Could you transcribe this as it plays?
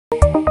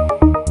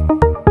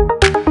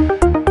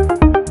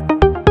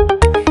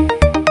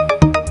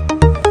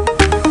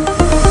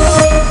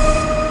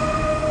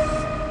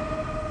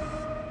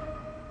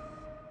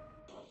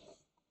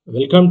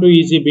Welcome to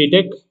Easy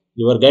BTech,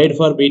 your guide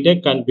for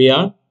BTech and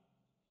beyond.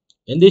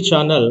 In this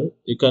channel,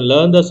 you can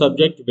learn the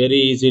subject very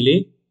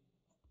easily.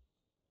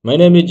 My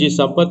name is G.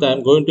 Sampath. I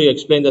am going to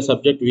explain the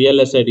subject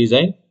VLSI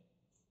design.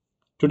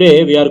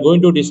 Today, we are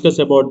going to discuss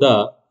about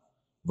the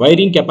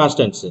wiring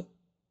capacitance.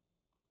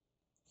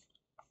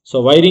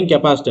 So, wiring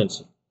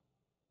capacitance.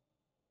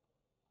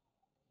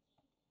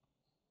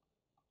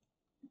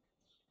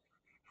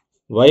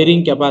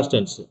 Wiring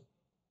capacitance.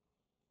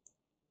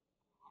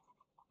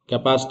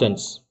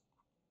 Capacitance.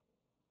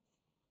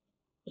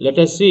 Let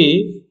us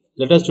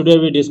today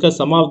we discuss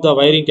some of the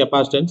wiring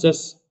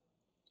capacitances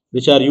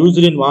which are used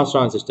in MOS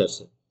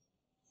transistors.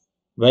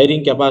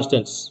 Wiring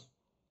capacitance.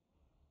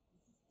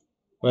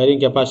 Wiring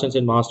capacitance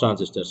in MOS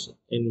transistors.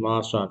 In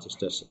MOS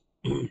transistors.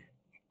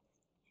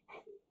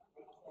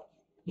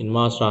 In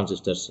MOS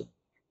transistors.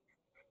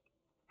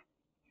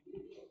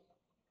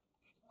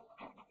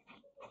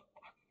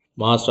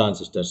 MOS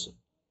transistors.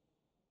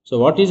 So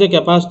what is a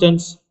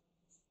capacitance?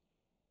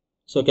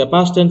 So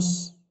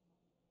capacitance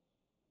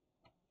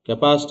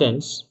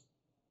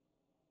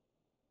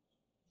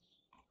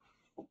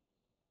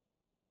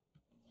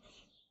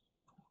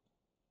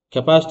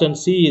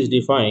C is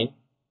defined.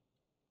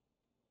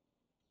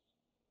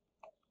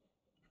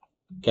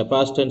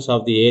 Capacitance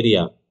of the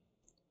area.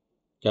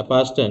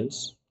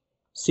 Capacitance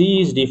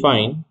C is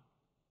defined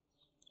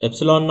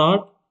epsilon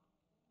naught,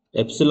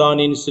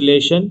 epsilon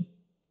insulation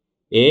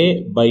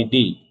A by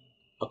D.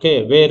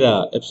 Okay,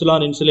 where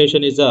epsilon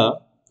insulation is a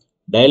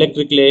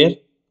dielectric layer.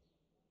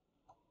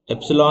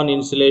 Epsilon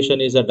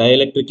insulation is a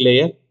dielectric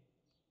layer.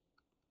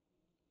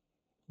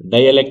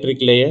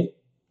 Dielectric layer.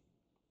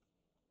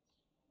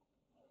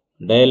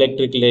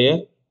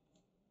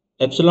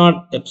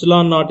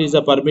 Epsilon naught is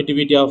a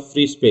permittivity of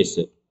free space.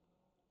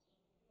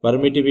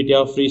 Permittivity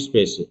of free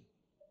space.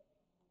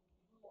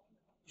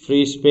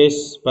 Free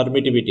space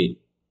permittivity.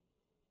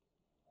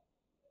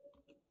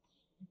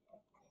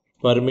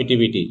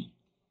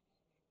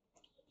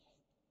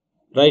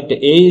 Right,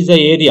 A is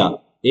the area.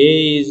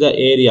 A is the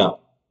area.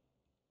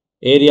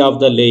 Area of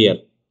the layer.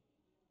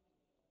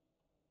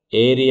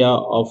 Area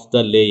of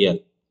the layer.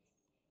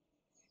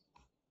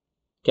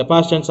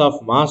 Capacitance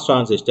of MOS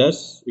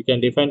transistors. We can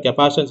define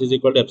capacitance is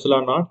equal to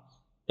epsilon naught,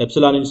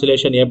 epsilon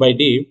insulation A by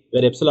D,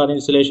 where epsilon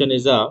insulation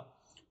is a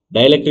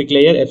dielectric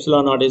layer,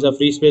 epsilon naught is a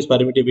free space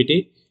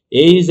permittivity.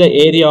 A is the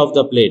area of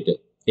the plate,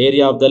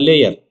 area of the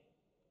layer,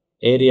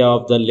 area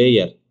of the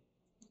layer.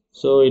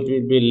 So it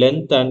will be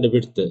length and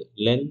width,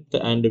 length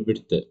and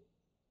width.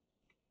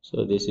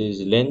 So this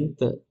is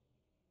length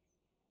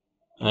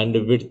and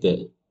width,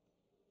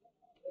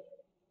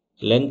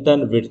 length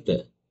and width.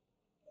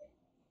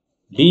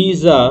 D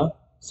is a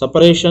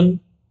separation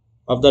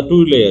of the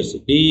two layers.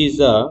 D is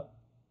a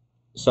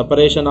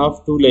separation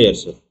of two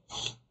layers.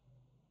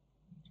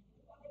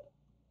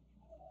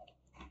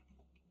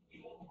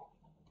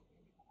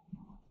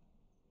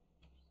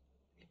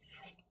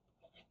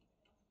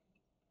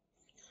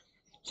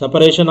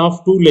 Separation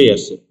of two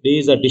layers. D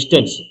is a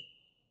distance.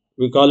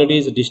 We call it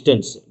is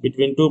distance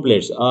between two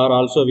plates, or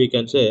also we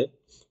can say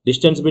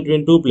distance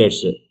between two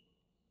plates.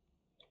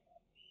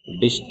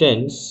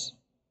 Distance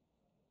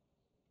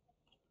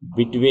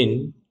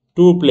between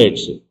two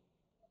plates,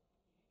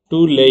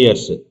 two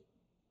layers.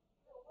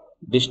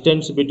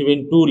 Distance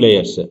between two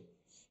layers.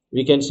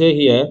 We can say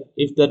here,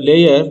 if the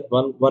layer,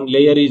 one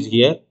layer is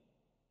here,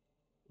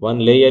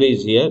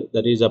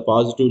 that is a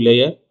positive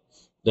layer,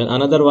 then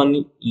another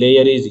one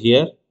layer is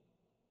here,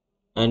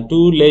 and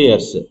two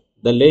layers.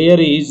 The layer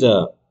is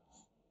a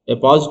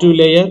positive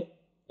layer,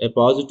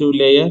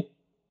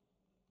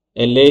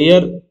 a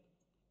layer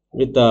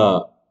with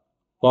a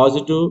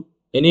positive,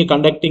 any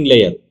conducting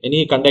layer,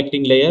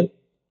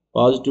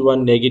 positive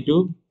and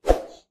negative,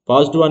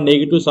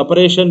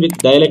 separation with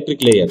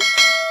dielectric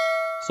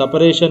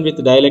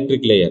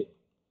layer.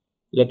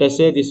 Let us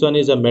say this one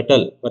is a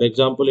metal. For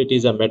example, it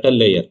is a metal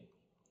layer.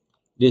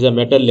 This is a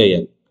metal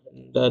layer.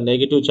 The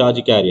negative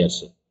charge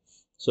carriers.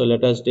 So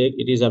let us take,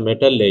 it is a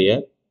metal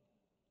layer,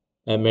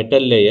 and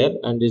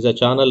is a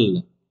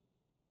channel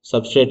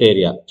substrate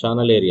area,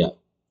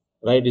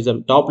 right? Is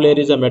a top layer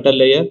is a metal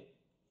layer,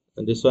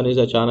 and this one is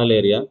a channel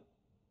area,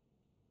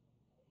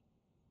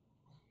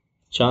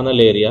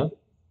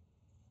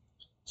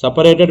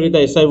 separated with the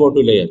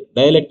SiO2 layer,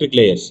 dielectric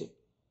layers,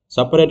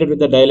 separated with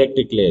the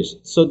dielectric layers.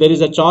 So there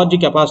is a charge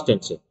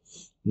capacitance,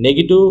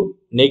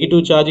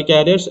 negative charge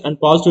carriers and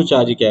positive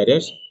charge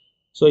carriers.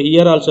 So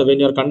here also,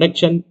 when your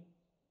conduction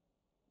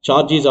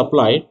charge is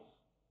applied,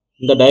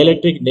 the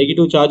dielectric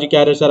negative charge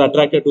carriers are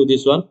attracted to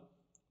this one,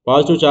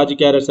 positive charge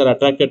carriers are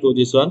attracted to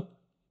this one.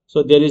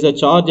 So there is a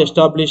charge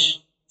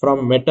established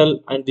from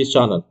metal and this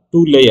channel,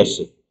 two layers,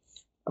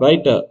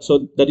 right?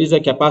 So that is a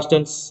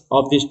capacitance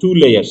of these two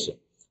layers.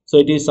 So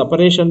it is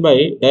separation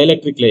by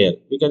dielectric layer.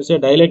 We can say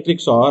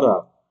dielectrics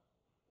are,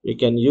 we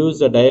can use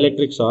the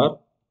dielectrics are,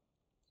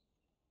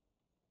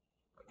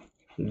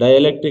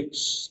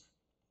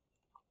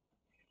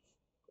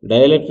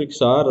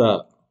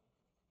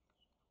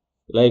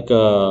 like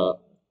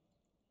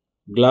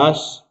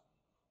glass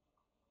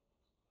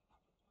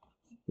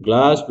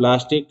glass,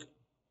 plastic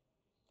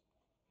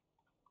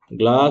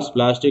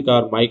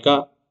or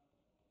mica,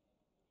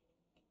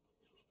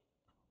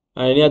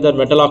 and any other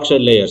metal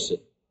oxide layers.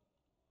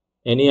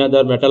 Any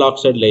other metal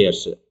oxide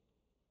layers.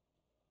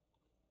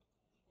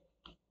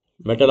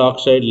 Metal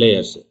oxide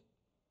layers.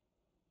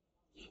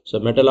 So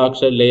metal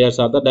oxide layers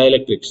are the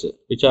dielectrics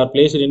which are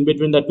placed in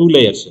between the two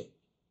layers.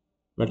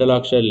 Metal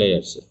oxide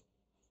layers.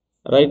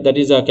 Right, that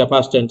is a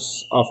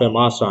capacitance of a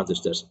MOS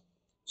transistor.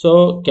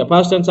 So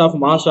capacitance of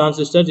MOS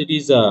transistors, it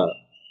is a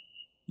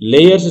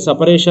layers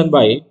separation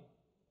by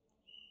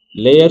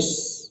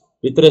layers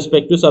with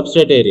respect to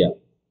substrate area.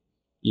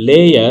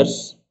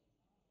 Layers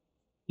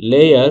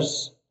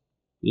to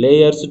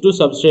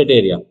substrate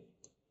area.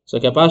 So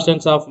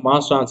capacitance of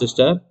MOS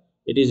transistor,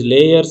 it is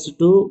layers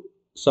to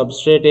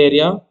substrate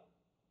area,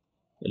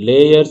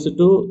 layers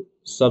to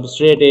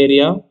substrate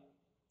area,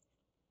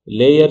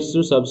 layers to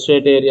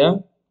substrate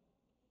area,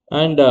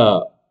 and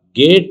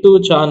gate to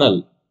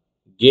channel,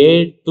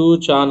 gate to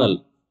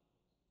channel,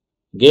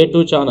 gate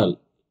to channel.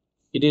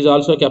 It is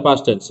also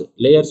capacitance.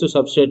 Layers to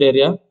substrate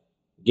area,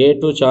 gate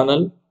to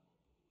channel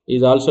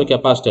is also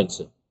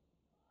capacitance.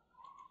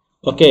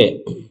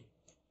 Okay.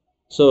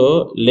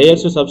 So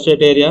layers to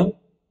substrate area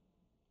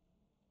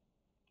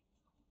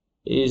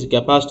is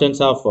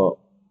capacitance of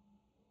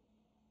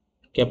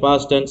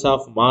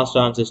MOS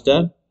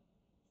transistor,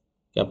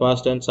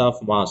 capacitance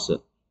of MOS.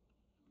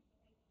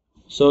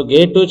 So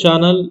gate to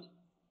channel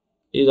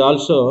is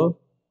also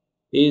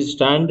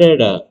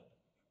standard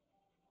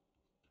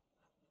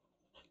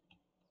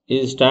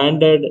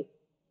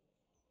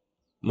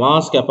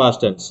MOS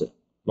capacitance,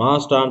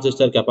 MOS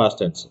transistor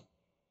capacitance,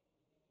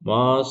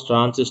 MOS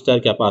transistor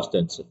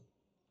capacitance,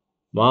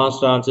 MOS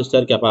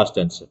transistor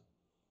capacitance,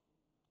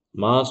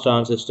 MOS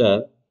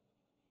transistor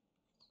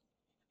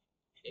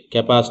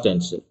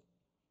capacitance.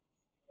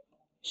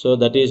 So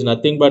that is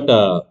nothing but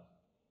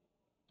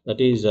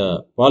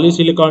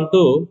polysilicon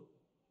to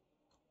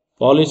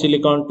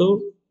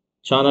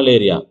channel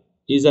area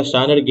is a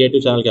standard gate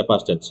to channel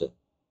capacitance.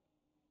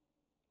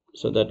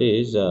 So that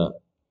is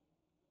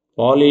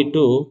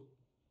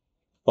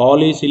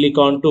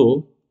polysilicon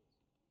to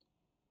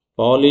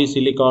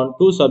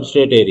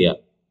substrate area,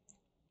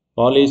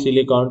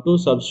 polysilicon to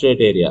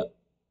substrate area,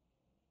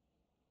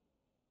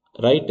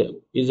 right,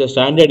 is a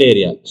standard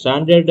area,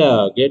 standard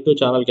gate to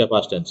channel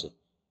capacitance.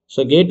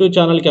 So gate to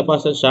channel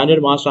capacitance,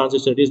 standard MOS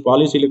transistor is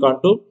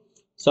polysilicon to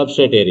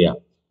substrate area,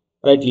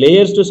 right.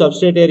 Layers to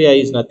substrate area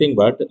is nothing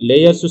but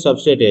layers to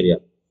substrate area.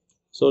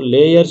 So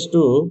layers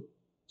to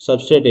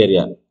substrate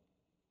area,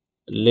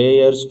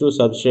 layers to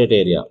substrate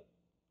area,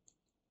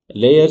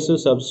 layers to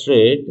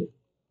substrate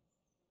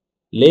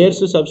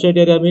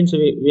area means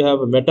we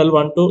have metal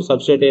 1 to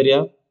substrate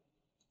area,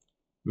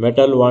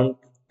 metal 1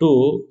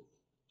 to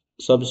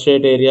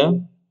substrate area,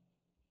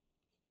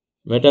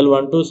 metal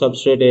 1 to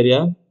substrate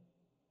area.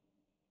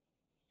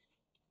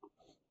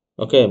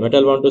 Okay,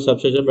 metal 1 to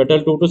substrate,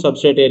 metal 2 to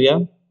substrate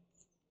area,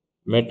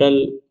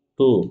 metal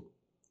 2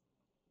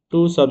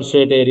 to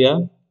substrate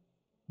area,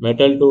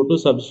 metal 2 to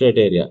substrate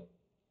area,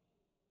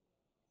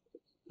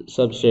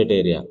 substrate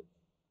area.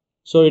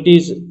 So it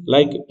is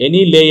like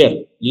any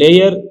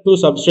layer to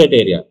substrate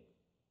area,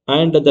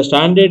 and the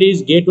standard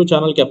is gate to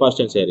channel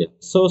capacitance area.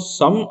 So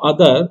some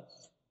other,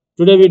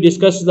 today we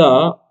discuss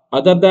the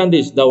other than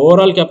this, the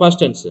overall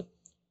capacitance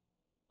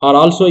are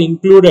also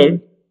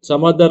included.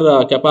 Some other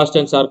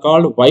capacitance are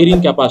called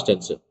wiring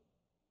capacitance,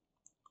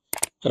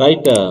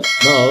 right.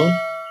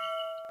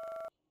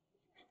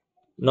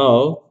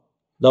 Now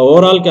the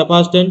overall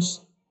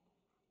capacitance,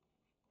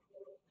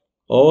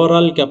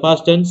 overall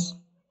capacitance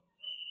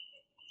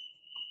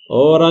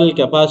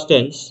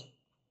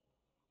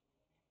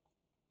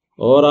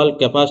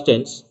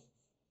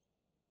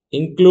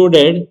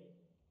included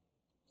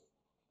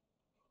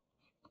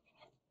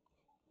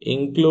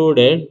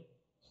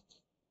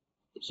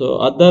so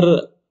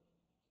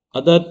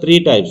other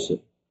three types,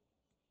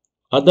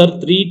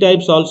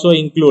 also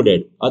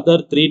included,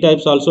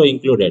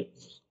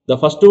 the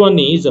first one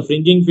is a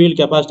fringing field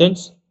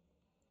capacitance,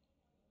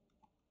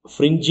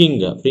 fringing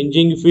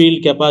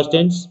field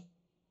capacitance,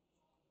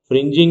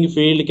 fringing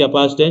field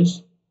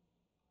capacitance,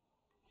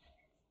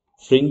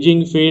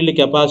 fringing field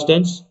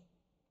capacitance,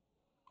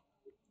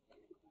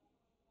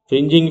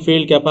 fringing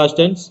field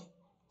capacitance.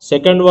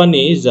 Second one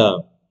is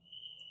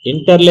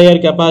interlayer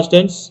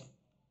capacitance,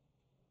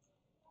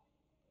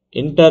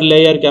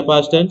 interlayer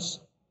capacitance,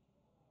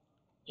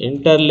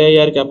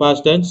 interlayer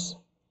capacitance,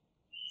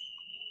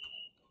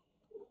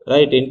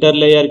 right,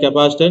 interlayer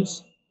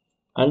capacitance.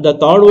 And the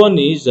third one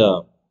is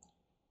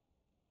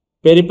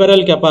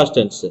peripheral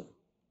capacitance,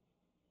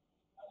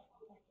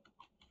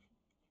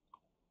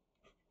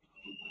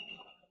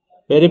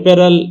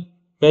 peripheral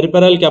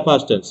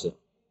capacitance.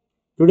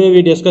 Today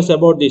we discuss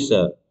about this.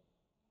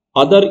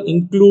 Other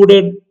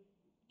included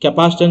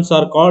capacitance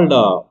are called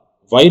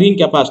wiring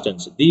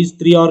capacitance. These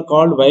three are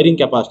called wiring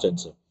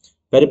capacitance.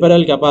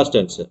 Peripheral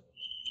capacitance,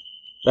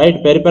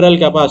 right, peripheral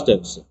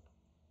capacitance.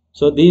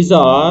 So these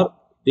are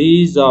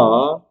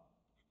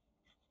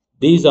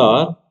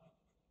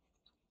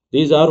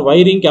These are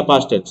wiring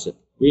capacitance.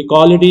 We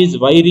call it is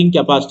wiring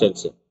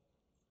capacitance.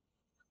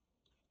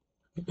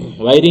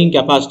 Wiring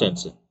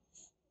capacitance.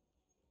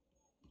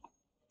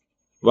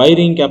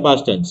 Wiring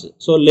capacitance.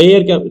 So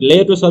layer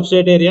to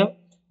substrate area,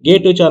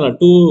 gate to channel,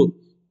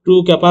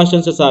 two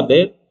capacitances are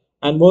there,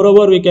 and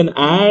moreover we can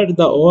add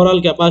the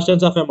overall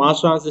capacitance of a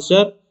MOS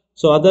transistor.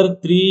 So other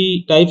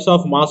three types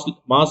of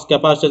MOS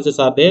capacitances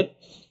are there,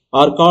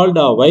 are called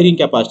wiring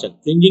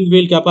capacitance. Fringing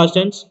field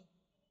capacitance.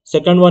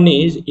 Second one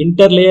is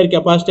interlayer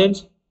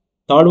capacitance.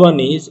 Third one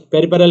is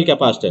peripheral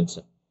capacitance.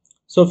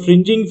 So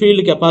fringing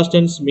field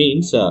capacitance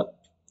means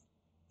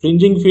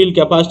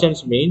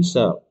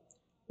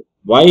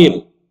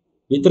wire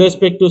with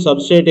respect to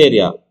substrate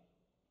area,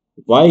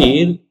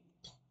 wire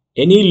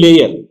any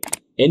layer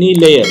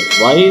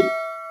wire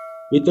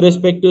with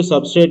respect to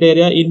substrate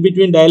area in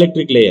between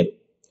dielectric layer.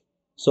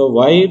 So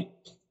wire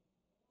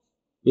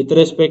with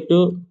respect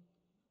to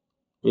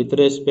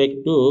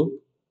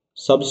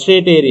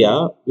substrate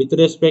area with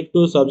respect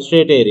to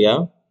substrate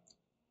area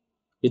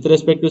with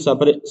respect to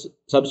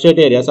substrate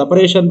area,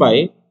 separation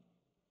by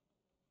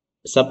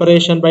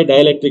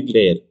dielectric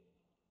layer,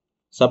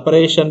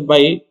 separation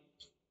by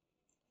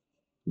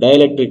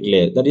dielectric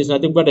layer, that is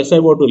nothing but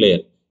SiO2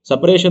 layer.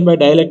 Separation by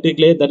dielectric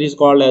layer, that is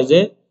called as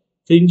a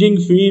fringing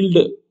field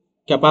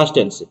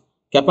capacitance.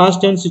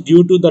 Capacitance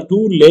due to the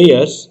two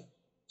layers.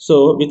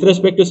 So with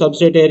respect to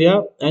substrate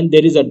area, and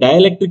there is a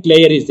dielectric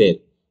layer is there,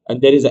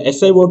 and there is a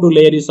SiO2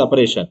 layer is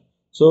separation.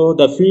 So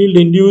the field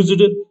induced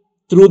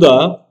through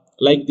the,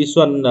 like this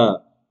one,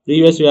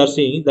 previous we are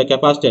seeing the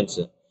capacitance.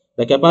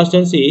 The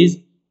capacitance is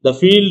the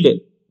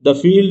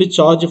field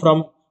charge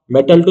from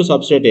metal to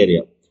substrate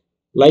area.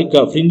 Like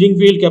fringing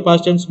field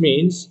capacitance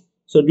means,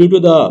 so due to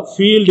the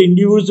field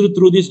induced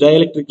through this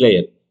dielectric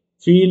layer,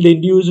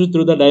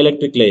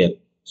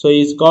 so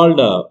is called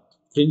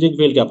fringing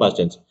field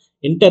capacitance.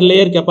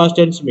 Interlayer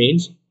capacitance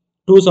means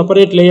two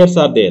separate layers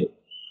are there,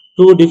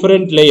 two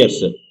different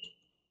layers,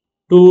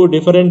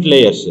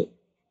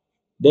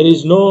 there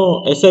is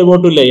no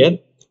SiO2 layer,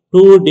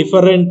 two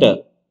different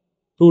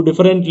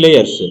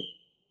layers,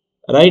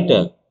 right?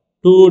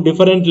 Two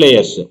different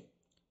layers,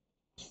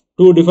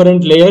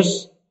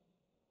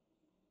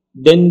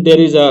 then there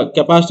is a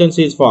capacitance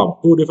is formed.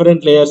 Two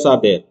different layers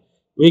are there.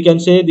 We can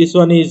say this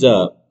one is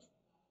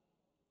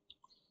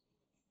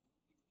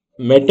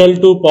metal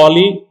to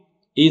poly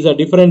is a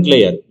different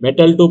layer.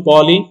 Metal to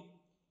poly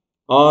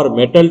or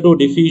metal to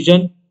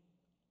diffusion,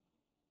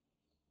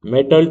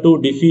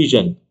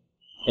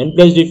 N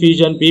plus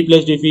diffusion, P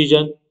plus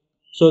diffusion.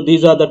 So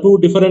these are the two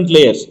different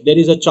layers. There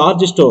is a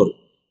charge store.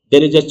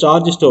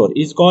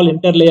 Is called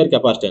interlayer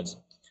capacitance.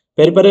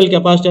 Peripheral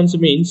capacitance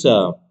means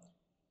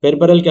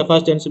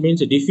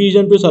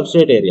diffusion to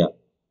substrate area,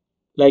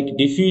 like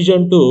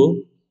diffusion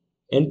to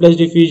N plus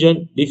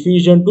diffusion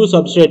to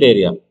substrate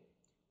area,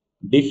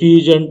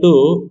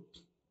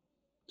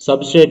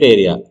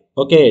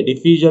 okay,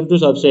 diffusion to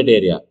substrate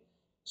area.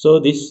 So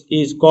this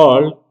is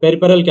called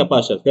peripheral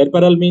capacitor.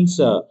 Peripheral means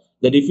the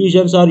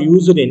diffusions are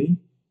used in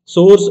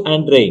source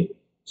and drain.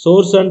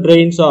 Source and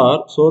drain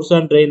are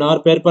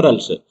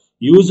peripherals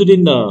used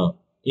in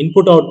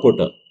input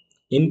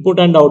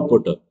and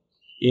output.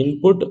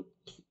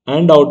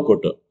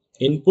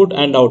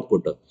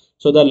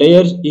 So the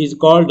layers is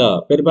called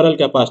peripheral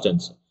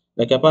capacitance.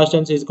 The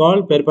capacitance is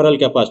called peripheral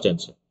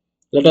capacitance.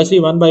 Let us see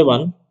one by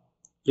one.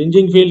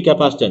 Fringing field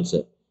capacitance.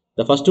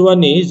 The first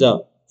one is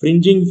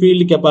fringing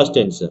field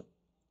capacitance.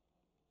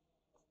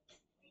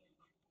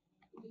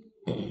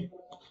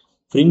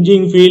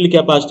 Fringing field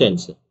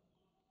capacitance.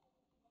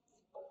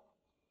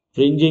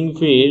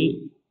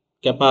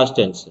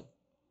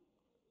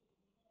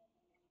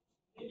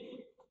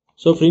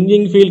 So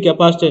fringing field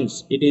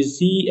capacitance, it is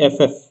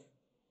CFF.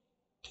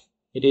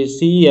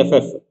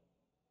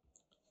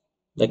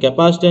 The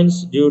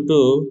capacitance due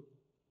to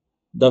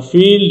the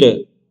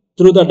field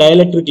through the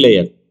dielectric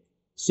layer.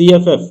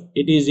 CFF,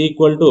 it is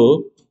equal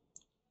to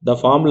the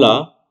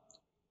formula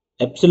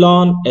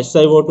epsilon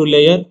SiO2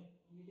 layer,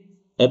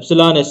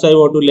 epsilon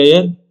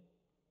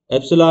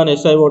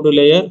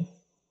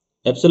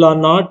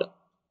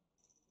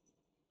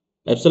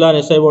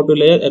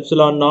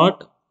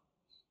naught,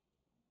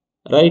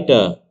 right?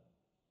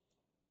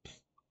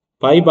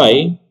 Pi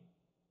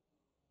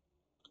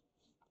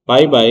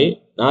by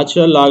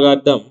natural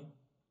logarithm.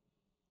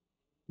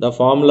 The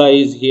formula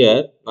is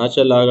here,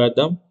 natural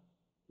logarithm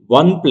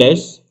 1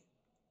 plus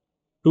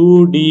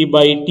 2d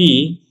by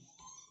t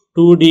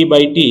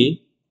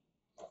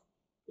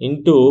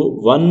into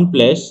 1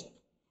 plus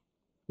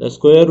the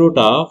square root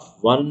of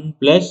 1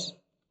 plus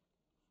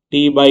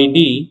t by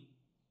d,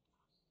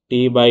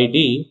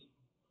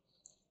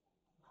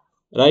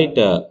 right?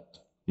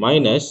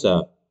 Minus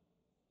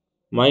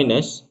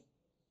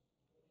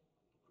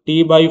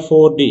t by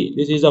 4d.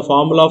 This is a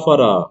formula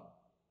for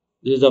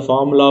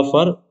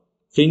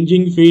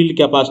fringing field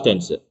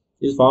capacitance.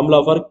 This is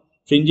formula for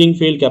fringing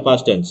field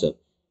capacitance.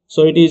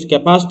 So it is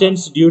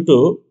capacitance due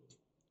to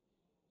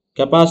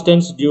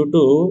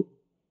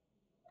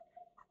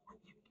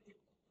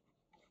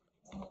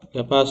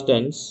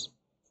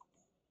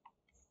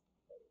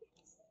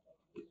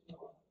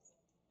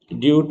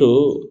due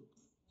to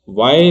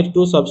wire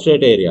to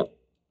substrate area,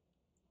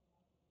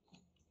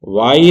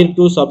 wire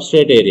to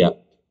substrate area,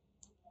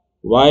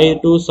 wire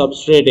to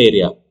substrate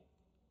area,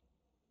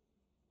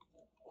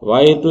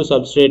 wire to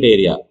substrate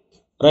area,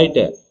 right?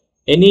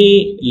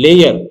 Any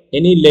layer,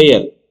 any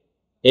layer,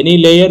 any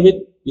layer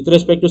with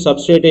respect to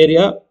substrate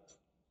area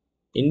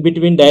in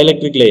between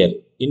dielectric layer,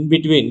 in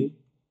between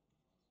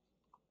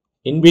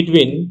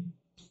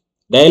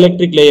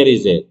dielectric layer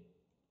is there,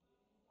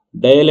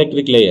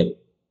 dielectric layer.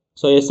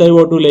 So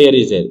SiO2 layer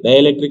is there,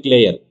 dielectric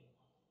layer,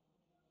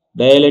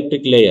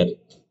 dielectric layer.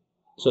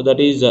 So that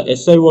is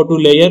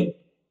SiO2 layer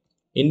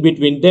in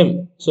between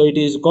them. So it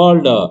is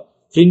called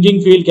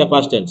fringing field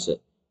capacitance.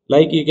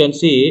 Like you can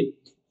see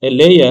a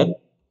layer,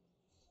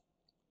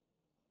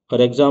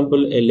 for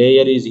example, a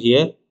layer is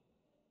here,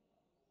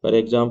 for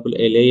example,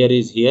 a layer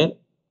is here,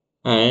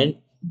 and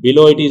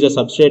below it is a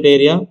substrate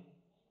area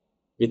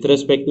with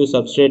respect to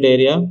substrate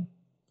area,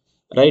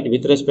 right?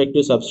 With respect to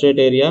substrate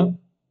area,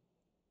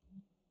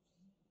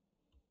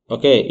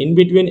 okay, in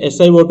between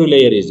SiO2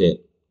 layer is there,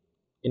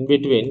 in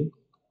between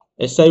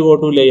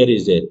SiO2 layer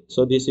is there.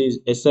 So this is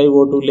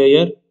SiO2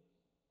 layer,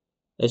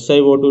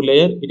 SiO2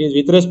 layer. It is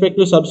with respect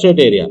to substrate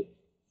area.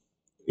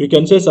 You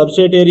can say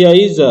substrate area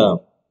is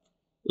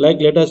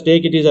like, let us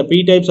take it is a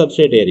p-type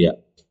substrate area.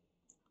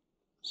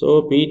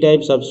 So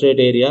p-type substrate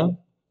area,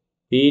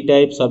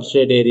 p-type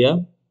substrate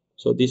area.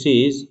 So this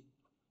is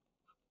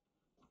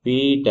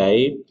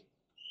p-type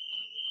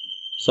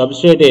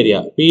substrate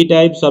area,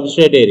 p-type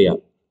substrate area,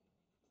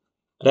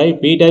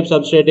 right? P-type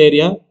substrate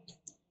area.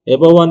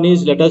 Above one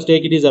is, let us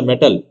take it is a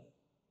metal.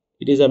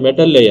 It is a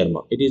metal layer.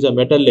 It is a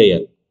metal layer.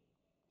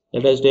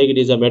 Let us take it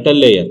is a metal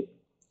layer.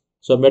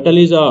 So metal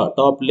is a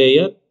top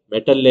layer,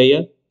 metal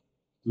layer,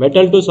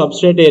 metal to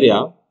substrate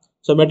area.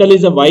 So metal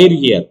is a wire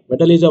here,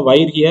 metal is a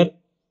wire here,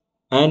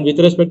 and with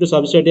respect to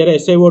substrate area,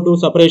 SiO2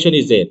 separation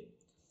is there.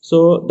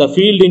 So the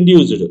field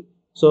induced.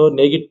 So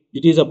negative,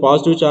 it is a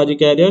positive charge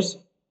carriers,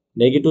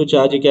 negative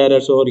charge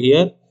carriers over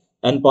here,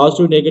 and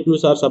positive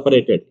negatives are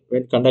separated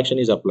when conduction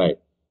is applied.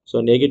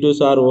 So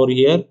negatives are over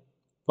here,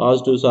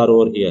 positives are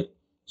over here.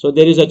 So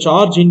there is a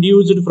charge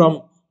induced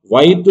from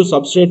wire to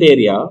substrate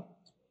area,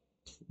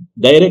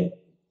 direct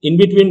in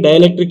between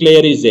dielectric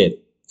layer is there.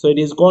 So it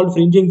is called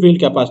fringing field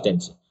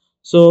capacitance.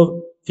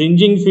 So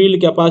fringing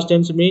field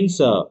capacitance means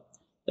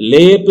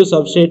layer to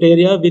substrate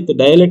area with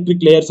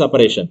dielectric layer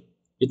separation,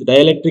 with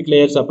dielectric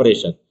layer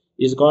separation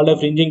is called a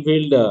fringing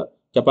field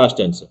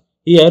capacitance.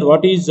 Here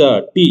what is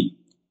T?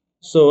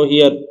 So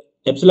here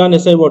epsilon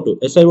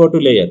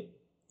SiO2 layer,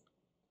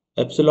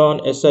 epsilon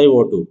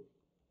SiO2,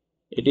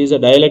 it is a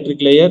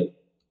dielectric layer,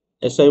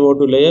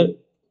 SiO2 layer,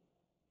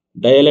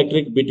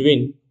 dielectric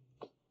between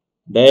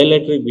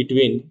dielectric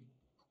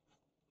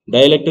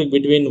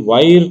between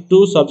wire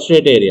to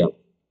substrate area,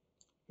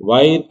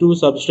 wire to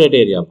substrate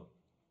area,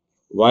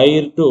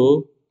 wire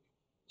to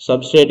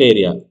substrate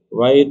area,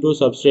 wire to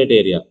substrate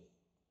area,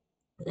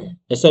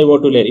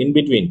 SiO2 layer in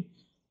between,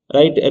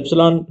 right?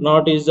 Epsilon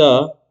naught is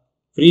a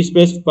free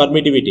space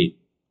permittivity,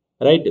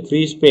 right?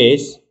 Free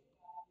space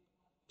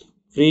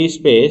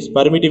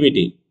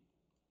permittivity,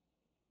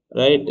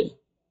 right?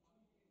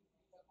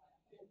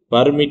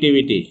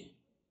 Permittivity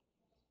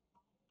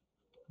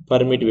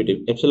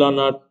epsilon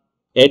naught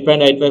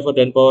 8.85 for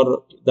 10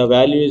 power, the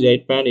value is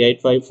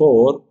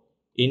 8.854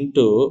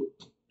 into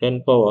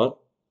 10 power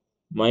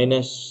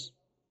minus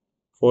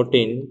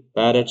 14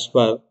 farads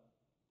per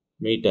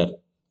meter,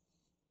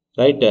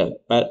 right?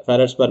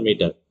 Farads per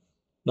meter.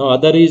 Now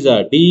other is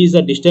d is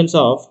the distance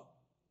of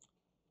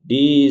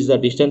SiO2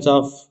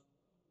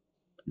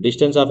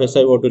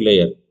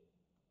 layer,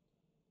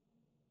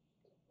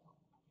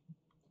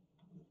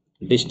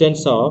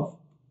 distance of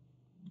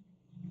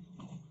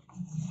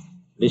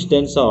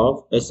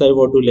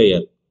SiO2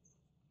 layer,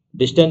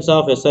 distance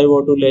of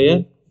SiO2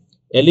 layer.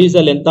 L is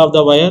the length of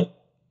the wire,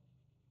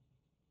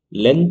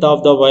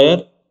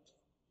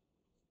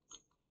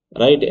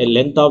 right? A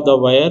length of the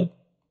wire,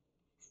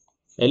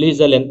 L is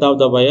the length of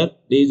the wire,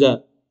 D is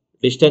the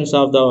distance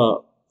of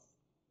the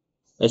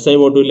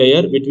SiO2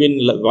 layer between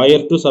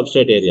wire to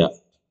substrate area,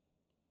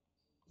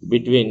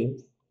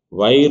 between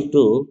wire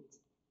to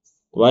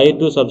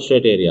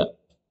substrate area,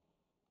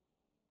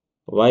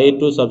 wire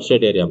to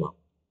substrate area,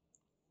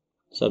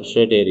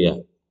 substrate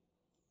area,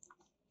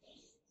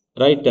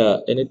 right?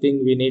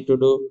 Anything we need to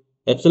do?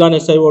 Epsilon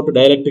SiO2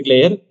 dielectric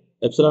layer,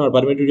 epsilon or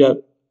permittivity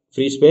of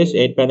free space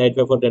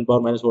 8.85 for 10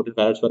 power minus 14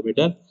 farads per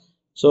meter.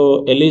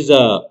 So L is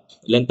the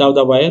length of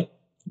the wire,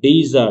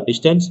 D is the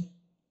distance,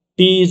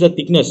 T is the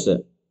thickness,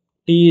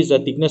 T is the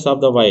thickness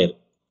of the wire,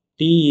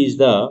 T is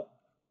the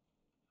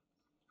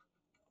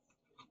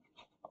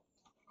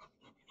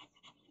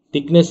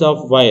thickness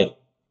of wire,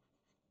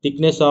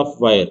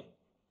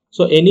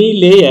 So any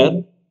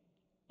layer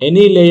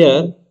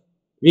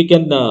we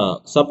can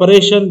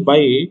separation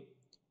by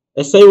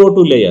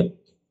SiO2 layer,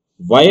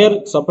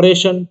 wire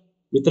separation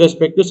with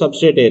respect to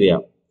substrate area.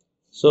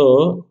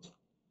 So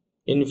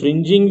in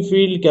fringing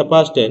field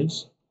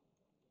capacitance,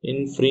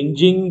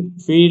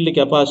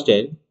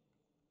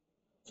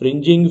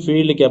 fringing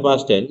field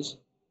capacitance.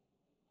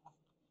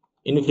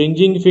 In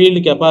fringing field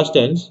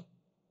capacitance,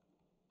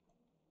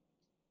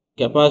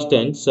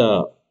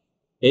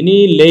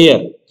 any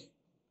layer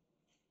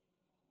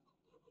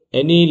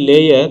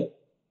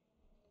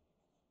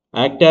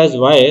act as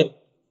wire,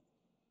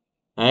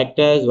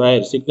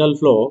 signal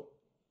flow.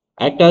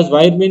 Act as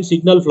wire means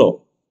signal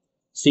flow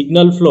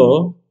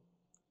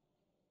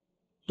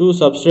to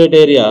substrate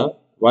area,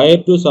 wire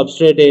to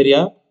substrate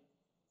area,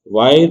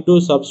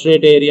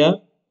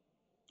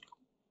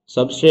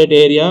 substrate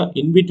area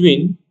in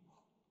between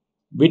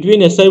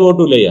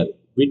SiO2 layer,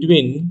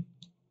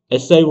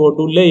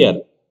 SiO2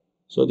 layer.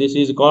 So this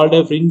is called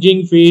a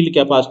fringing field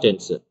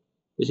capacitance.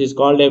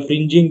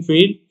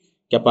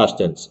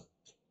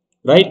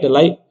 Right?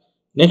 Like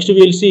next we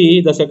will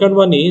see the second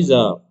one is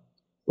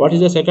what is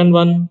the second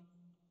one?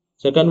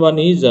 Second one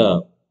is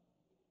we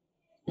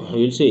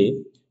will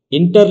see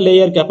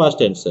interlayer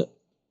capacitance.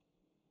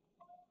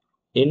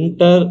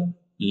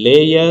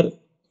 Interlayer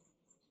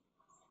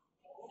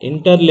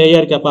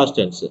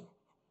capacitance.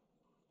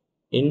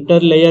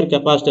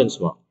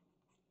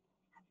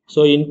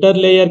 So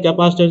interlayer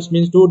capacitance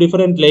means two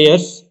different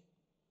layers.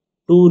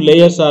 Two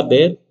layers are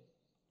there.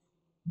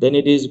 Then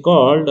it is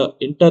called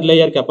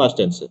interlayer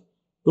capacitance.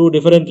 Two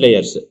different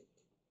layers.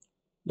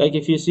 Like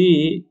if you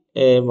see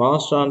a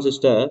MOS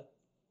transistor,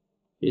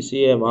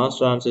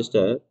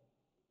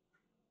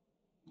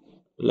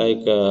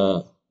 like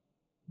the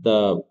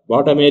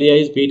bottom area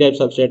is p-type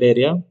substrate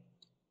area.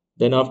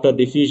 Then after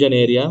diffusion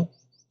area,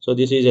 so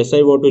this is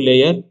SiO2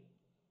 layer,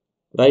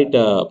 right?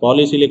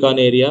 Polysilicon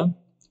area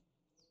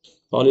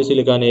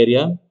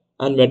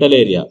and metal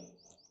area,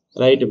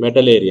 right?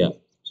 Metal area.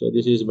 So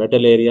this is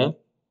metal area.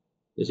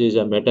 This is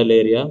a metal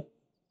area.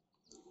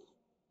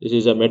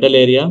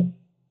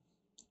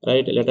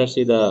 Right? Let us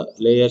see the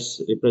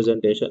layers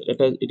representation.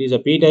 It is a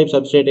p-type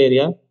substrate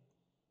area.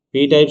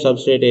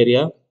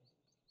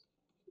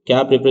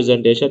 Cap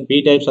representation,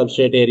 p-type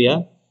substrate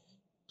area.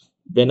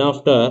 Then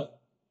after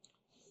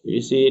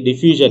you see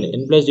diffusion,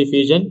 n plus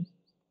diffusion,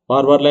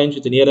 forward lines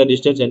with nearer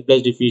distance, n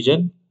plus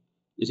diffusion.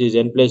 This is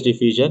n plus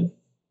diffusion.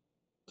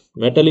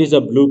 Metal is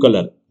a blue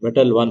color.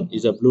 Metal 1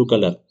 is a blue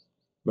color.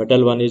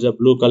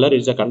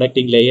 It's a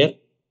conducting layer.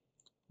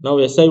 Now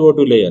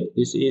SiO2 layer.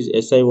 This is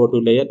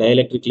SiO2 layer,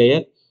 dielectric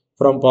layer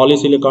from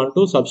polysilicon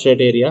to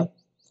substrate area.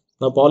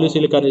 Now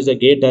polysilicon is a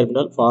gate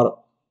terminal for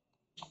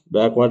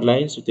backward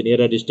lines with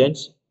nearer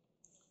distance.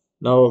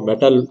 Now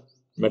metal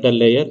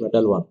layer,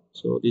 metal 1.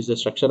 So this is the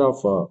structure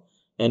of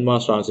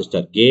NMOS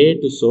transistor,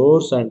 gate,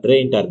 source and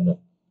drain terminal.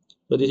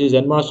 So this is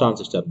NMOS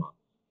transistor.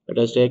 Let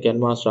us take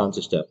NMOS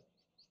transistor.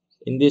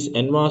 In this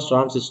NMOS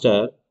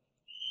transistor,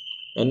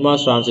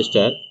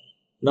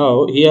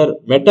 now here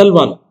metal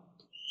 1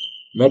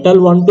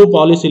 to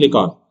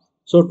polysilicon.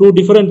 So two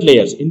different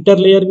layers.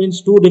 Interlayer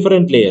means two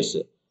different layers.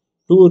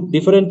 Two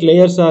different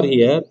layers are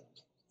here.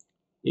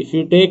 If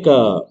you take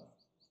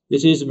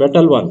this is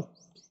metal 1,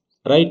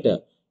 right?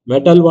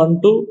 Metal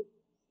 1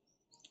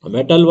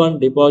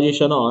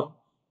 deposition on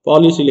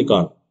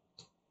polysilicon,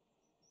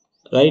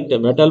 right?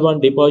 Metal 1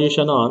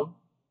 deposition on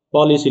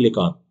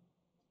polysilicon,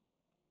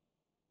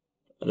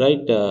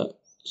 right?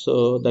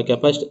 So the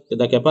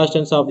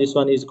capacitance of this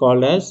one is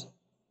called as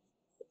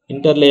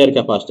interlayer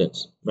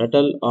capacitance.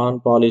 Metal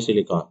on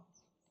polysilicon.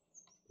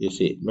 You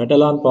see,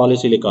 metal on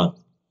polysilicon.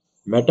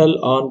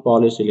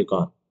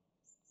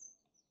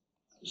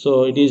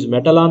 So it is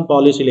metal on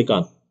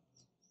polysilicon.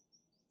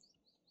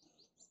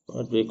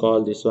 What we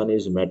call this one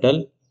is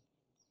metal,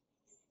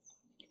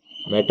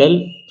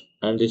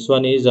 and this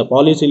one is a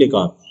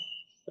polysilicon,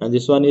 and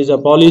this one is a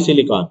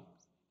polysilicon,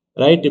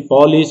 right?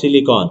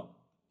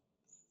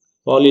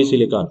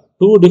 Polysilicon.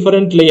 Two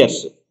different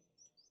layers.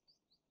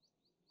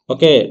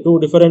 Okay, two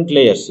different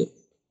layers.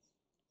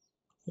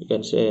 You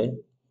can say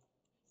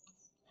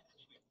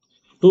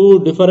two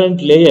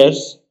different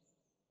layers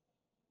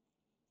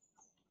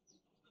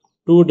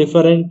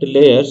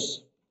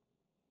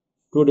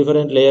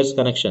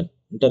connection,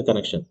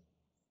 interconnection.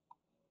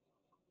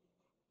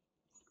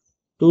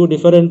 Two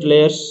different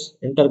layers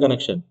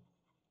interconnection.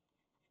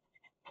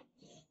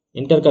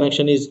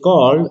 Interconnection is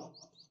called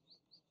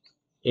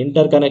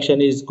interlayer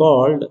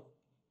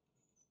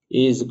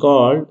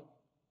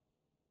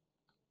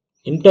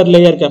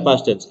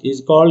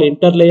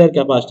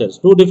capacitance.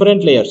 Two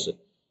different layers.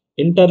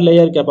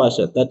 Interlayer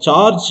capacitor.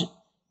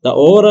 The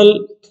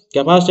overall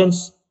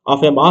capacitance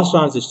of a MOS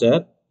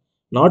transistor,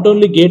 not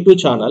only gate to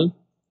channel,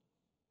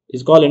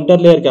 is called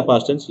interlayer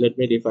capacitance. Let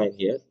me define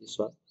here this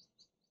one.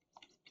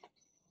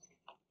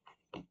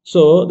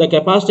 So the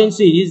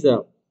capacitance is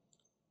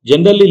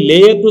generally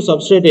layer to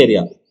substrate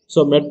area.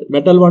 So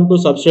metal 1 to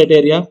substrate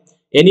area,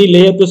 any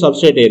layer to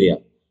substrate area.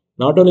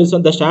 Not only this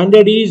one, the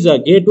standard is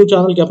gate to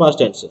channel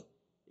capacitance.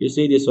 You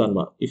see this one.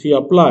 If you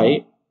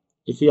apply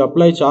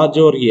charge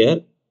over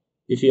here,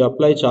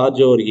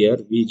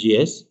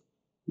 VGS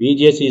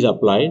is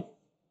applied.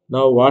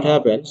 Now what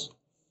happens?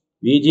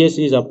 VGS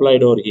is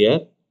applied over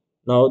here.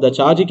 Now the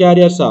charge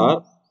carriers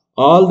are,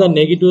 all the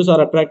negatives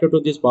are attracted to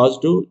this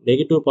positive,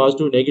 negative,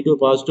 positive, negative,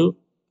 positive.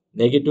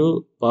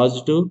 negative,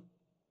 positive,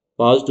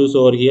 positives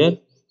over here.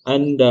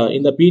 And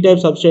in the p-type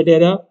substrate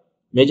area,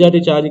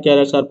 majority charge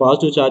carriers are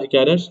positive charge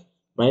carriers,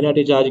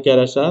 minority charge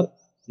carriers are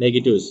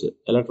negatives,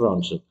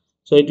 electrons.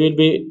 So it will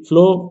be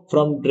flow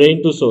from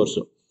drain to source.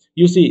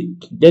 You see,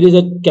 there is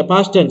a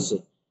capacitance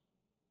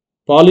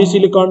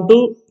polysilicon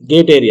to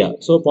gate area.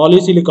 So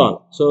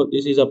polysilicon. So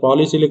this is a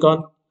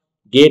polysilicon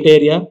gate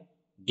area,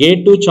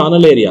 gate to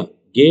channel area,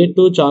 gate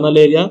to channel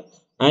area,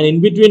 and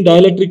in between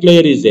dielectric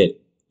layer is there.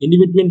 In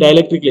between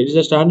dielectric layer is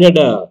a standard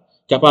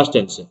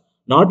capacitance.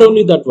 Not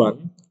only that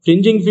one,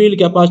 fringing field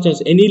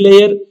capacitance, any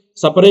layer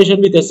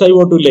separation with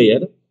SiO2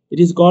 layer, it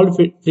is called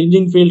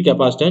fringing field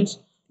capacitance.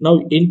 Now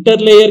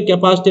interlayer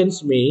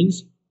capacitance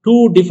means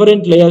two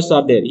different layers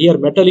are there. Here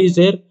metal is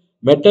there,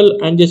 metal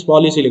and this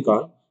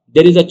polysilicon.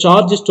 There is a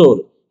charge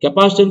store.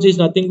 Capacitance is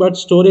nothing but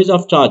storage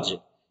of charge.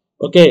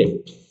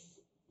 Okay,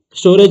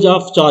 storage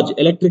of charge,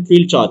 electric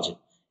field charge.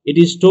 It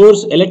is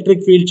stores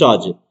electric field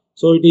charge.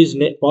 So it is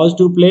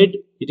positive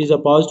plate, it is a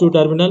positive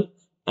terminal,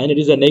 and it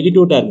is a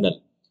negative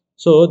terminal.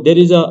 So there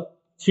is a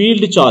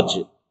field charge,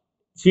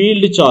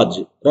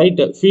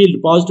 right?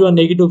 Field, positive and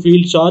negative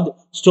field charge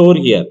store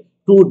here.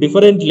 Two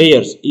different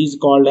layers is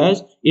called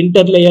as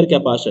interlayer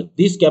capacitance.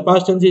 This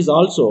capacitance is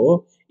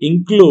also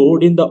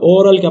included in the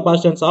overall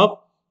capacitance of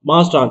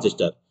MOS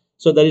transistor.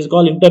 So that is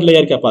called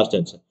interlayer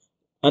capacitance.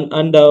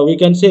 And we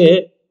can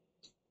say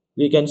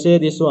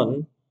this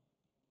one,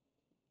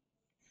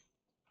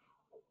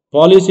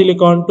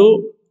 polysilicon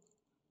to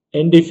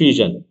N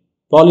diffusion,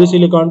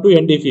 polysilicon to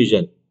N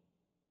diffusion,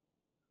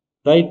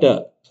 right?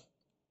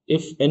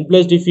 If N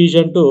plus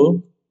diffusion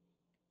to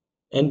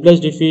N plus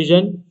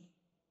diffusion,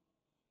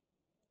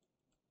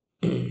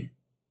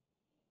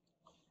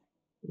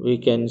 we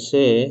can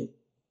say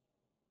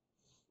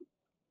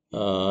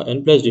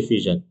N plus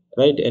diffusion,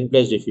 right? N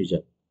plus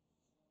diffusion,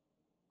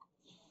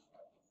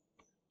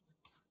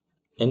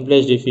 N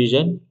plus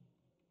diffusion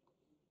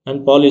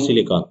and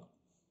polysilicon,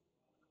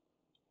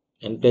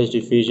 N plus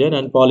diffusion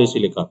and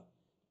polysilicon.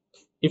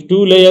 If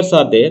two layers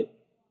are there,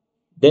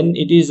 then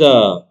it is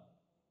a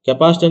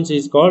capacitance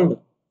is called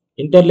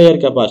interlayer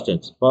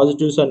capacitance,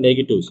 positives and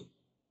negatives.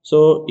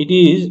 So it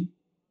is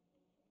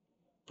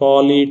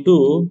poly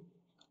to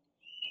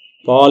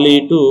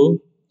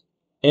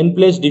N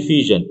plus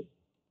diffusion,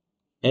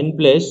 N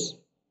plus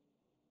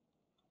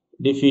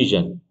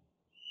diffusion,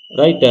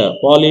 right?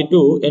 Poly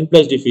to N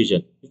plus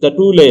diffusion, the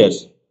two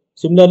layers.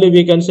 Similarly,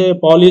 we can say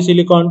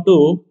polysilicon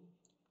to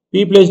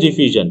P plus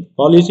diffusion,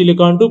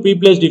 polysilicon to P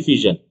plus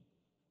diffusion,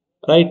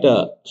 right?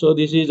 So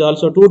this is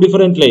also two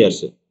different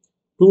layers,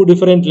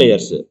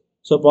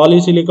 So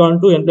polysilicon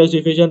to N plus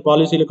diffusion,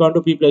 polysilicon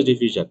to P plus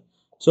diffusion.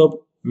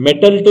 So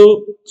metal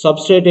to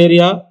substrate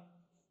area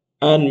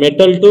and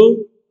metal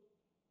to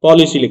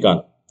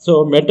polysilicon.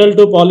 So metal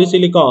to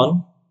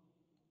polysilicon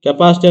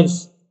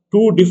capacitance,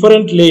 two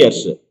different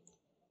layers,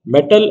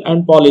 metal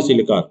and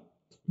polysilicon.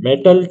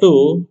 Metal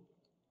to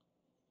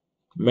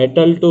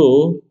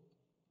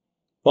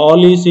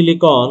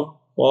polysilicon,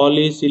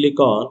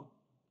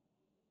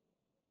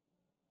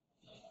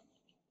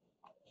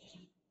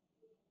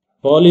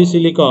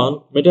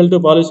 metal to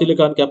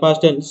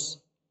polysilicon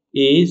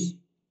is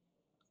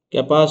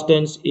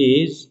capacitance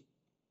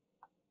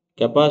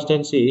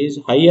is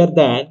higher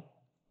than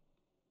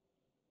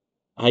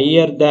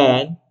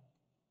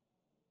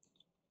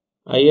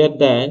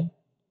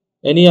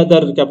any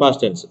other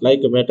capacitance,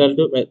 like metal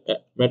to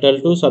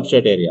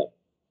substrate area,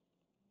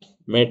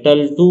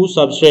 metal to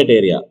substrate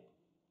area,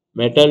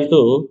 metal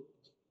to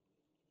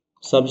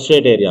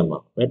substrate area,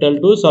 metal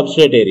to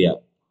substrate area.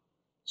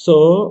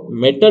 So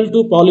metal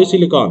to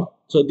polysilicon,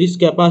 so this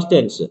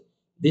capacitance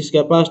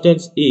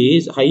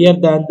is higher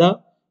than the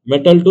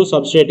metal to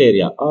substrate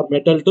area or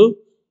metal to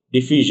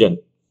diffusion,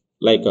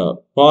 like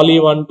poly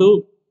 1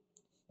 to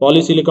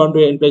polysilicon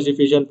to N plus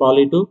diffusion,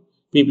 poly to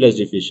P plus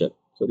diffusion.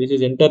 So this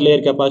is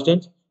interlayer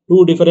capacitance.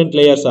 Two different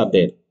layers are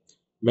there,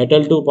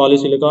 metal to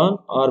polysilicon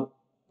or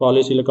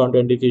polysilicon to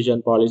N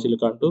diffusion,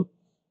 polysilicon to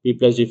P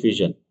plus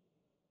diffusion,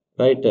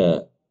 right?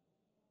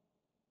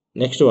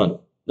 Next one,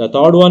 the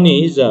third one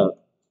is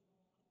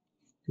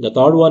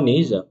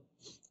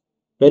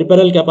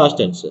peripheral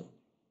capacitance,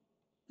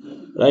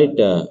 right?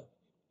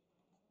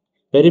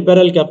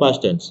 Peripheral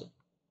capacitance.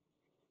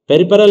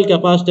 Peripheral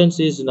capacitance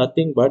is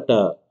nothing but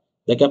the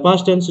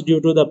capacitance due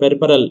to the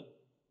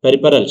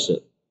peripherals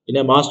in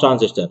a MOS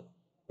transistor.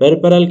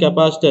 Peripheral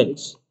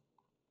capacitance,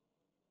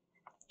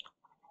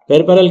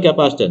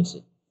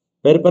 capacitance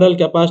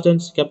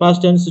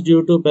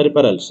due to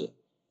peripherals,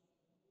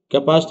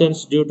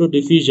 capacitance due to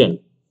diffusion.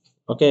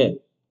 Okay,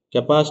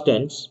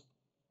 capacitance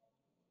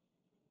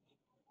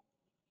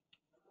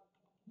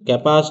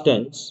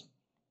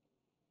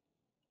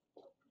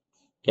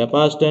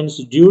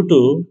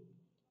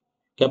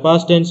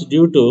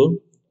due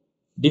to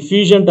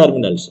diffusion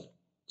terminals.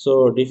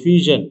 So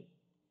diffusion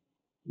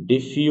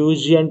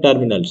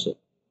terminals,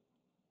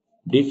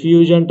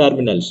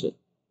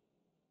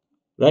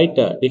 right?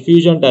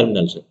 Diffusion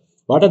terminals.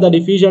 What are the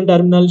diffusion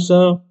terminals?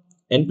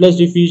 N plus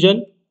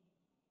diffusion,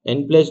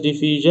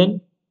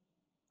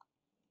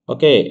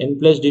 Okay, n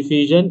plus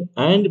diffusion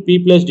and p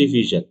plus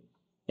diffusion,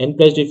 n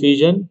plus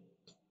diffusion,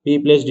 p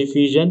plus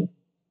diffusion,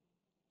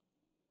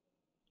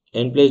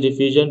 n plus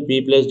diffusion,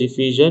 p plus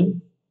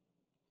diffusion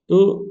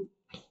to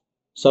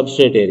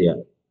substrate area.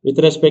 With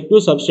respect to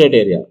substrate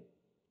area,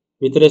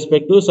 with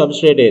respect to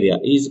substrate area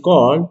is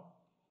called,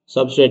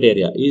 substrate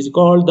area is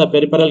called the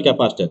peripheral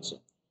capacitance.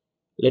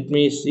 Let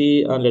me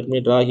see and let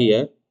me draw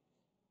here.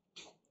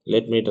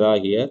 Let me draw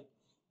here.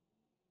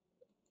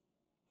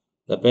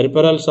 The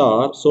peripherals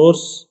are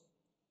source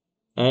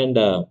and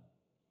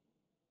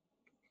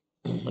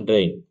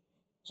drain.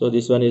 So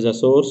this one is a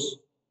source,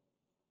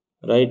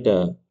 right?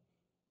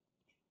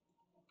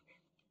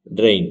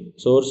 Drain,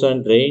 source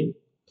and drain,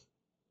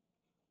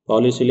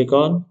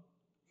 polysilicon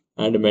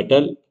and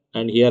metal,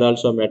 and here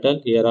also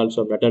metal, here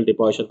also metal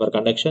deposition for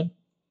conduction.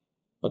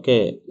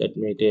 Okay, let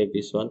me take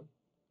this one,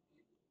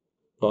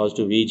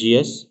 positive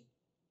VGS,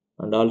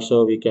 and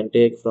also we can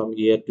take from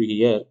here to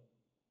here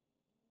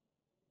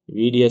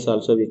VDS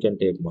also we can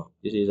take more.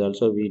 This is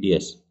also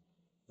VDS,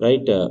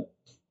 right?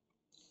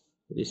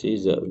 This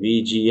is a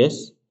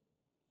VGS,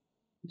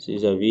 this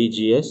is a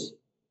VGS,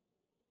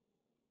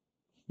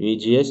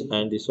 VGS,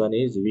 and this one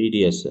is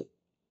VDS,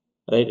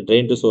 right?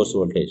 Drain to source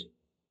voltage.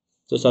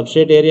 So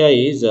substrate area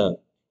is,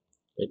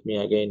 let me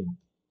again,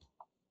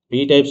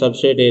 P-type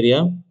substrate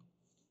area,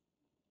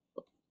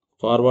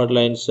 forward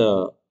lines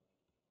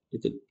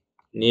with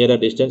nearer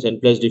distance, n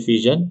plus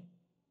diffusion,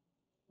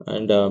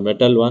 and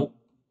metal one,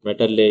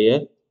 metal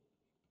layer,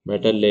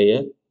 metal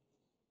layer.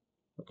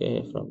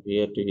 Okay, from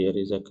here to here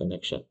is a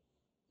connection,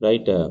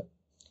 right?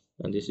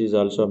 And this is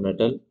also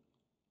metal,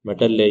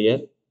 metal layer,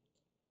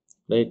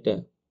 right?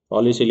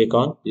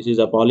 Polysilicon, this is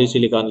a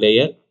polysilicon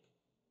layer,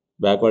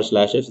 backward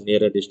slashes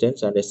nearer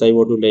distance, and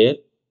SiO2 layer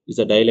is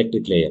a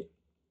dielectric layer,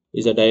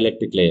 is a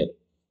dielectric layer.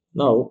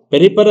 Now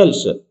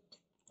peripherals,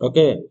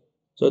 okay,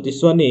 so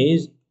this one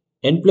is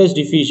n plus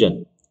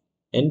diffusion,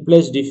 n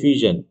plus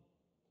diffusion,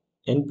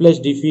 n plus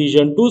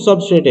diffusion to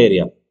substrate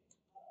area,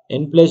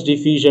 n plus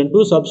diffusion to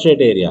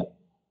substrate area.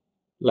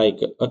 Like,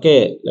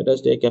 okay, let us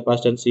take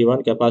capacitance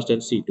C1,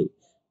 capacitance C2,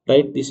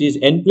 right? This is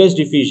n plus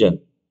diffusion,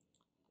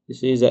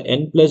 this is a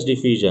n plus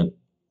diffusion,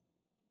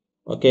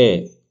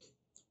 okay,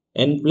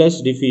 n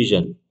plus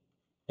diffusion,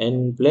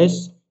 n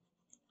plus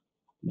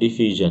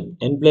diffusion,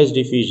 n plus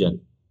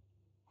diffusion.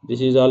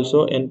 This is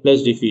also n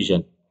plus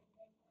diffusion,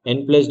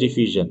 n plus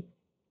diffusion,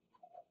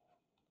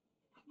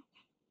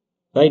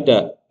 right?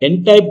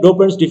 N-type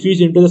dopants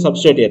diffuse into the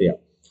substrate area.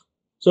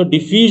 So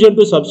diffusion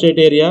to substrate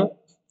area,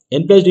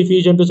 n plus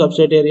diffusion to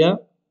substrate area,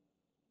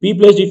 p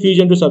plus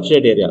diffusion to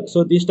substrate area.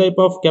 So this type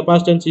of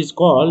capacitance is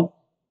called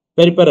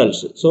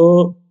peripherals.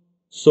 So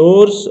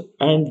source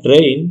and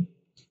drain,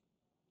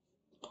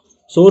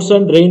 source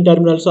and drain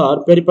terminals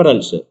are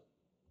peripherals.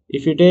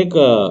 If you take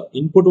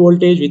input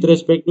voltage with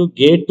respect to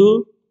gate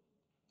to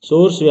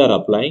source, we are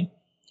applying.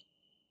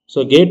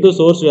 So gate to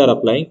source we are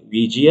applying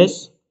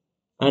VGS,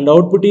 and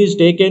output is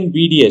taken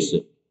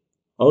VDS.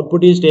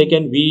 Output is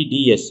taken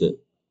VDS,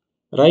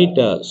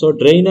 right? So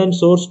drain and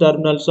source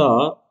terminals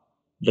are,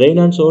 drain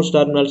and source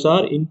terminals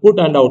are input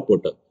and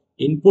output,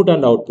 input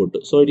and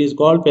output. So it is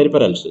called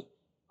peripherals.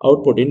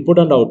 Output, input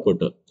and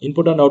output,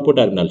 input and output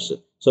terminals.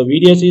 So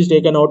VDS is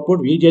taken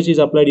output, VGS is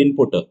applied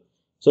input.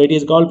 So it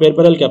is called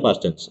peripheral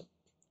capacitance.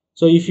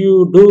 So if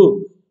you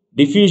do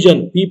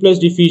diffusion, P plus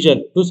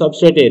diffusion to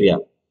substrate area,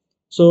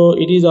 so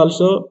it is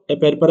also a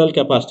peripheral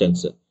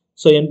capacitance.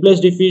 So n plus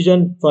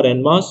diffusion for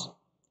NMOS,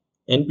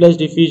 n plus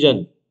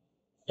diffusion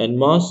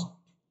NMOS,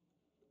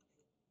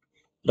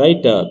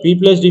 right? P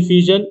plus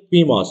diffusion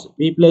PMOS,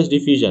 P plus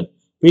diffusion,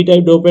 P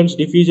type dopants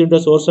diffuse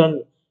into source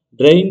and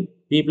drain,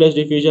 P plus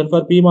diffusion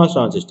for PMOS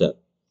transistor.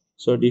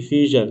 So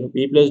diffusion,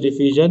 P plus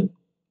diffusion,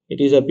 it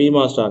is a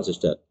PMOS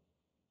transistor,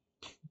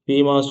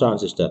 PMOS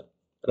transistor,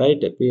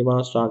 right?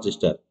 PMOS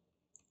transistor,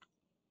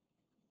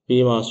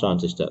 PMOS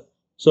transistor.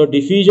 So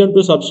diffusion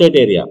to substrate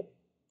area,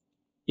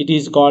 it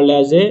is called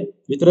as a,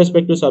 with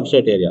respect to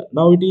substrate area.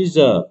 Now it is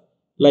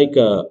like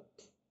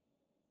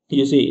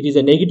you see, it is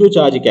a negative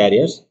charge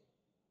carriers.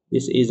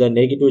 This is a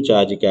negative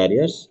charge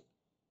carriers.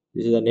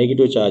 This is a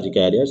negative charge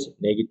carriers,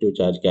 negative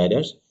charge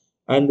carriers,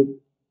 and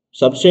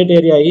substrate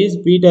area is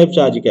p-type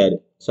charge carrier.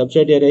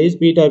 Substrate area is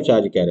p-type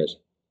charge carriers.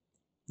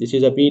 This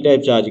is a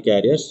p-type charge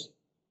carriers,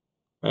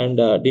 and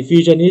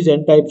diffusion is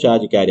n-type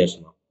charge carriers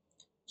now.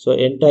 So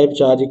n-type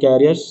charge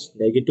carriers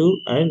negative,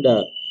 and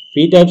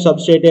p-type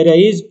substrate area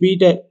is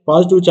p-type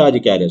positive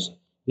charge carriers.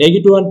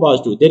 Negative and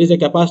positive. There is a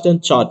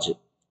capacitance charge.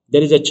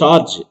 There is a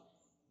charge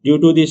due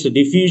to this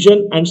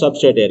diffusion and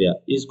substrate area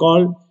is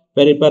called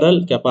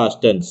peripheral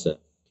capacitance.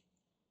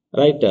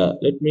 Right.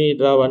 Let me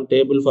draw one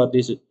table for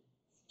this.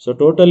 So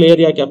total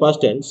area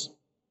capacitance,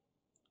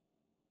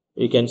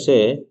 we can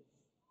say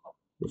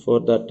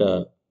before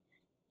that.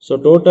 So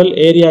total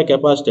area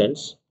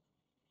capacitance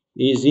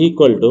is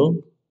equal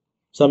to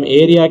some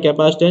area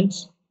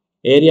capacitance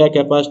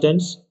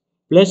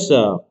plus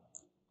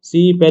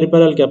C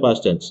peripheral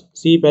capacitance,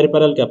 C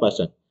peripheral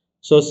capacitance.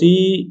 So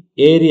C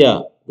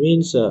area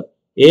means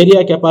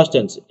area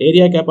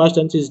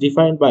capacitance is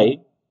defined by,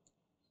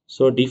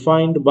 So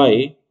defined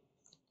by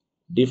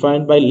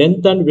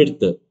length and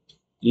width,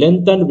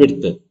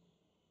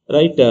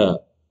 right?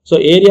 So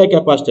area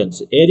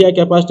capacitance,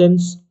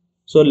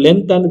 so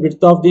length and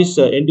width of this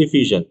end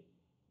diffusion,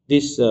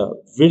 this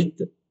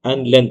width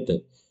and length,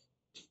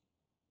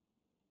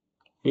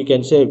 we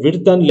can say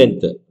width and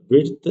length,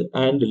 width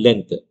and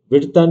length,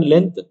 width and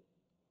length,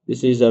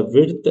 this is a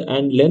width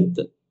and length.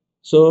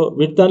 So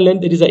width and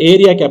length, it is a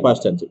area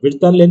capacitance,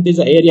 width and length is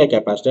a area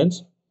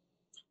capacitance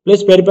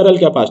plus peripheral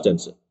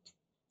capacitance.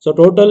 So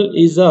total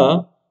is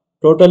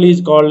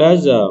called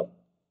as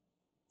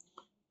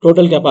total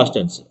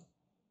capacitance,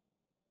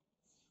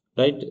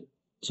 right?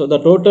 So the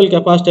total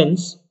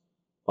capacitance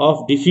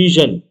of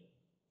peripherals,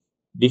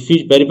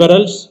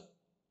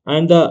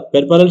 and the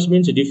peripherals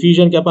means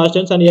diffusion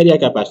capacitance and area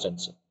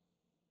capacitance,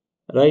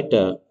 right?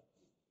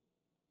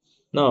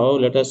 Now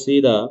let us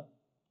see the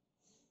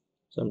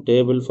some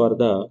table for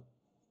the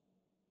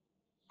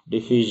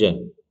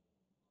diffusion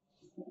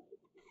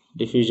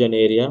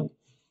area,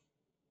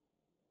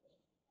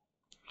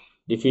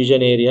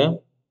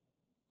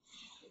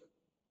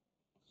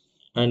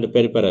 and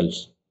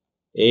peripherals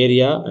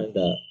area, and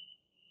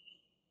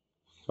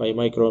 5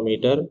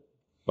 micrometer,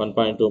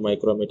 1.2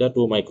 micrometer,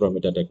 2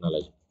 micrometer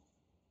technology.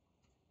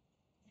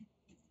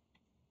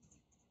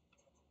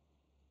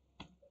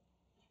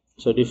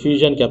 So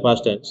diffusion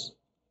capacitance,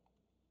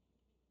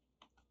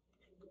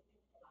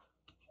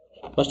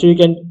 first we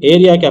can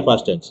area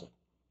capacitance,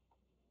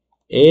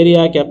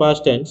 area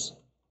capacitance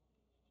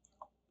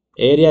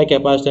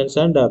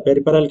and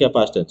peripheral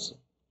capacitance,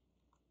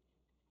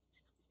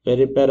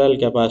 peripheral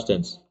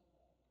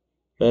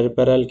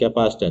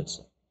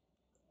capacitance,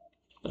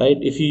 right?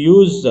 If you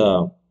use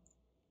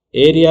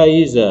area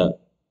is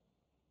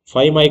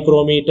 5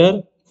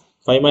 micrometer,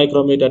 5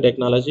 micrometer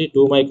technology,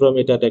 2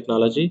 micrometer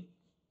technology,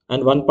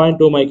 and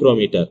 1.2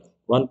 micrometer,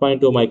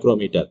 1.2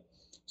 micrometer.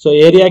 So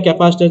area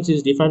capacitance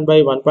is defined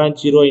by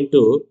 1.0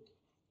 into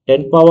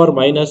 10 power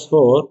minus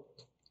 4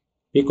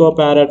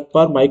 picofarad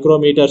per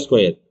micrometer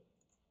square,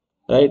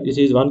 right? This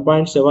is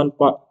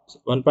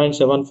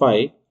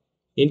 1.75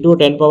 into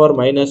 10 power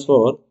minus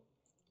 4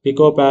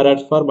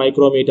 picofarad per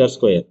micrometer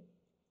square,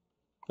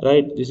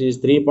 right? This is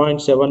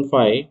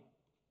 3.75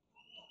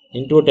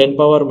 into 10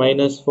 power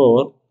minus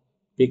 4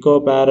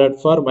 picofarad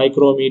per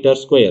micrometer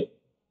square,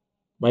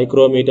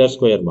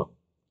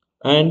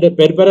 and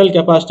peripheral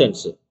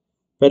capacitance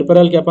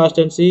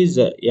is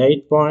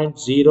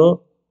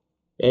 8.0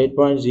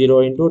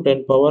 into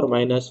 10 power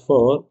minus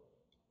 4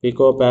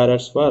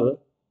 picofarads per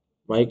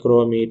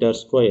micrometer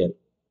square,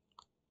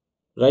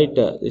 right?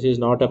 This is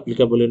not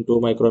applicable in 2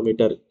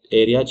 micrometer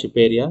area, chip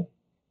area,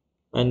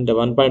 and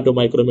 1.2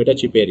 micrometer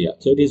chip area.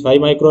 So it is 5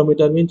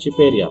 micrometer means chip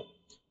area,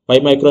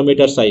 5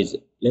 micrometer size,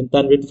 length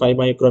and width 5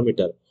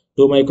 micrometer,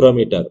 2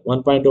 micrometer,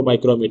 1.2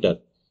 micrometer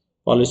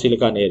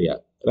polysilicon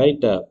area,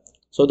 right?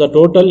 So the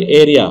total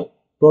area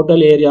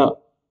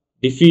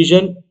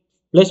diffusion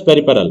plus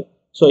peripheral.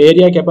 So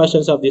area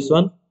capacitance of this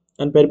one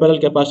and peripheral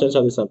capacitance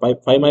of this one,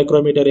 5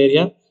 micrometer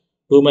area,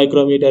 2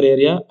 micrometer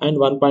area, and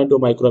 1.2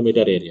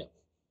 micrometer area.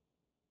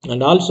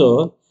 And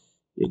also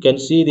you can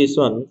see this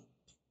one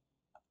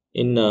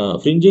in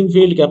fringing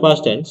field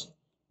capacitance,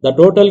 the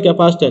total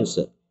capacitance,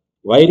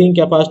 wiring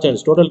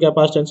capacitance, total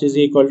capacitance is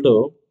equal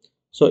to,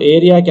 so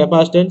area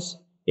capacitance,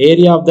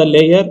 area of the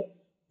layer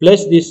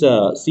plus this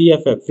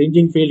CFF,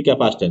 fringing field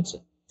capacitance,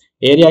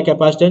 area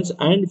capacitance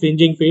and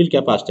fringing field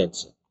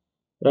capacitance,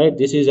 right?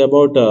 This is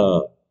about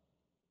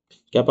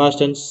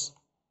capacitance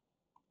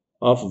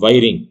of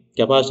wiring,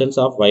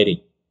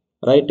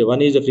 right?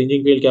 One is the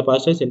fringing field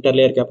capacitance,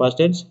 interlayer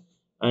capacitance,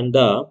 and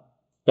the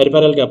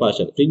peripheral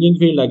capacitance. Fringing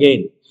field,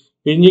 again,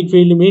 fringing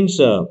field means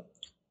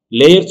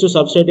layers to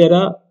substrate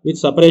area with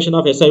separation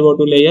of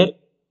SiO2 layer,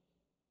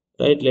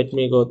 right? Let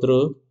me go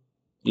through.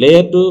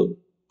 Layer to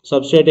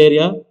substrate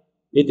area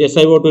with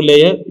SiO2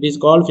 layer, it is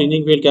called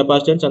fringing field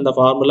capacitance, and the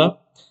formula.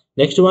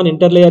 Next one,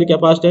 interlayer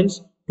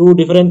capacitance, two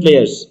different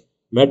layers.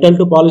 Metal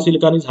to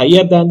polysilicon is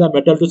higher than the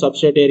metal to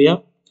substrate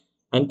area.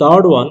 And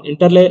third one,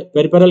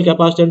 peripheral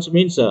capacitance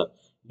means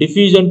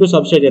diffusion to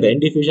substrate area, N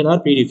diffusion or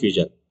P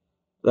diffusion,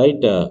 right?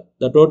 The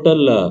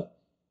total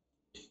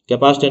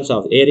capacitance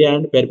of area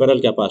and peripheral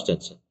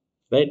capacitance,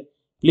 right?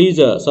 Please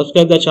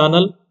subscribe the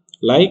channel,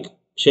 like,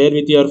 share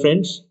with your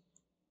friends.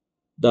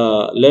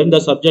 Learn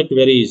the subject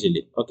very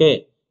easily.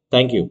 Okay,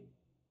 thank you.